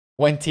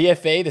When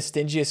TFA, the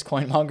stingiest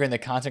coinmonger in the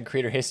content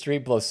creator history,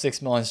 blows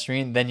 6 million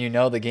stream, then you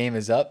know the game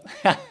is up.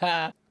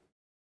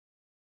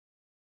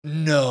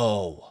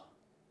 No.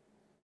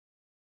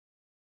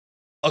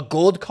 A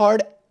gold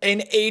card,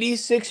 an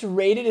 86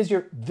 rated is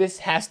your... This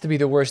has to be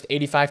the worst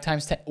 85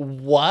 times 10.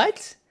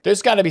 What?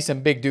 There's got to be some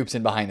big dupes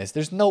in behind this.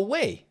 There's no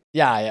way.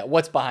 Yeah.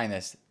 What's behind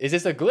this? Is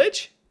this a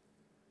glitch?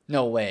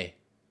 No way.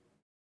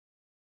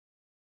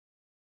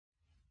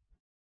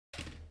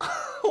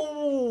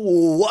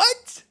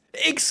 What?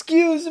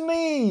 Excuse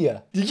me.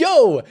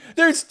 Yo,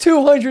 there's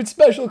 200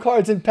 special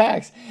cards in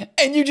packs,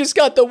 and you just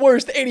got the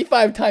worst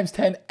 85 times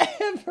 10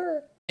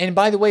 ever. And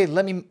by the way,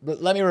 let me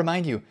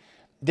remind you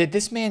that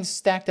this man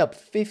stacked up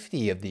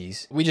 50 of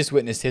these. We just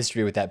witnessed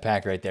history with that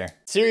pack right there.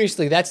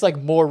 Seriously, that's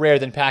like more rare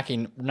than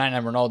packing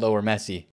 99 Ronaldo or Messi.